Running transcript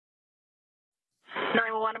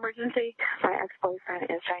911 emergency. My ex-boyfriend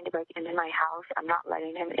is trying to break into my house. I'm not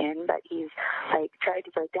letting him in, but he's, tried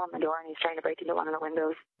to break down the door, and he's trying to break into one of the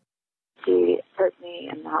windows. He put me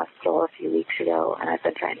in the hospital a few weeks ago, and I've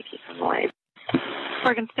been trying to keep him away.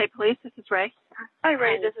 Oregon State Police, this is Ray. Hi,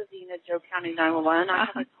 Ray. This is Dina, Joe County 911. I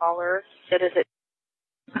have a caller that is at...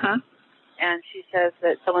 And she says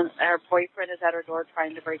that her boyfriend is at her door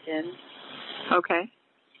trying to break in. Okay.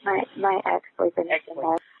 My ex-boyfriend is in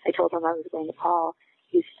there. I told him I was going to call.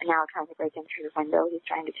 He's now trying to break in through the window. He's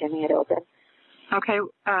trying to jimmy it open. Okay.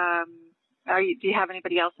 Do you have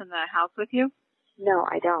anybody else in the house with you? No,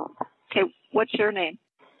 I don't. Okay. What's your name?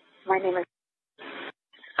 My name is...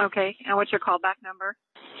 Okay. And what's your callback number?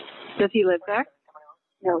 Does he live there?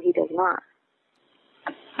 No, he does not.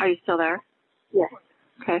 Are you still there? Yes.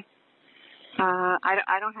 Okay.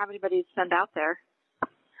 I don't have anybody to send out there.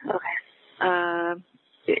 Okay.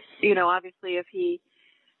 Obviously if he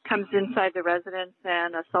comes inside the residence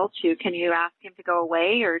and assaults you, can you ask him to go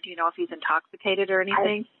away, or do you know if he's intoxicated or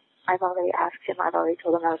anything? I've already asked him. I've already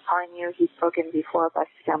told him I was calling you. He's broken before,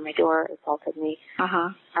 busted down my door, assaulted me.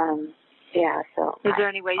 Yeah, so... Is there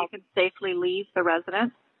any way you can safely leave the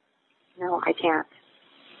residence? No, I can't,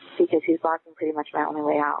 because he's blocking pretty much my only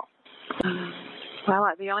way out. Well,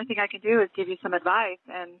 the only thing I can do is give you some advice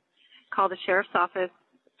and call the sheriff's office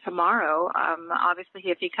tomorrow. Obviously,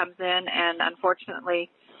 if he comes in and unfortunately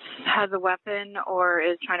has a weapon or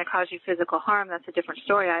is trying to cause you physical harm, that's a different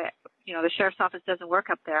story. The sheriff's office doesn't work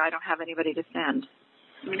up there. I don't have anybody to send.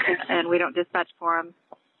 Okay. And we don't dispatch for him.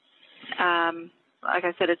 Like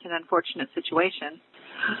I said, it's an unfortunate situation.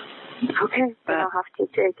 Okay, but I'll have to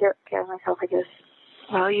take care of myself, I guess.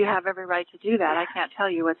 Well, you have every right to do that. I can't tell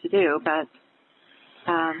you what to do, but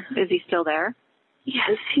is he still there?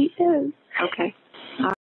 Yes, he is. Okay.